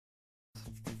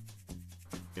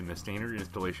In the standard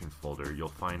installation folder, you'll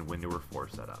find WinDower 4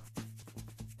 setup.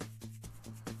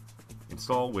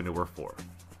 Install WinDower 4.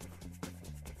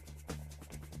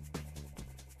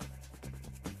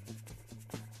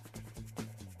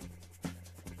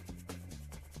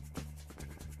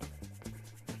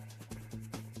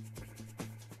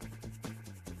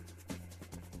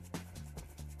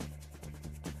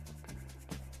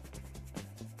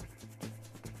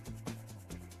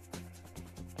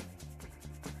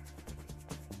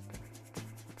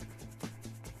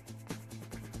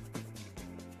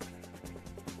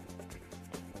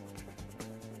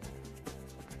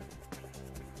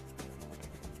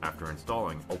 After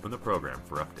installing, open the program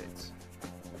for updates.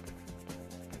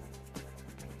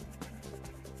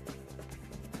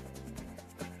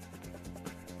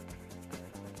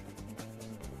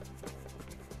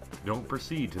 Don't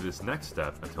proceed to this next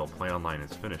step until PlayOnline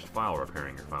has finished file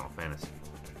repairing your Final Fantasy.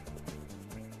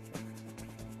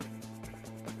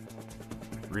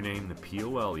 Rename the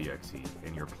POL.exe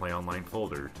in your PlayOnline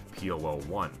folder to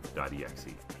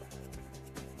POL1.exe.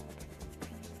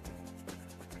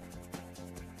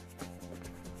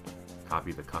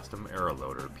 Copy the custom error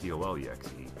loader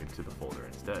POL.exe into the folder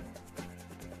instead.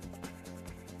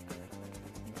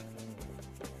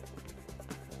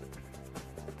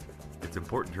 It's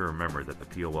important to remember that the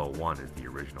POL1 is the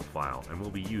original file and will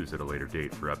be used at a later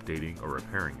date for updating or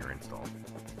repairing your install.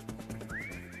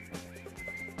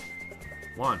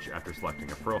 Launch after selecting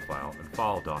a profile and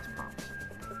follow DOS prompts.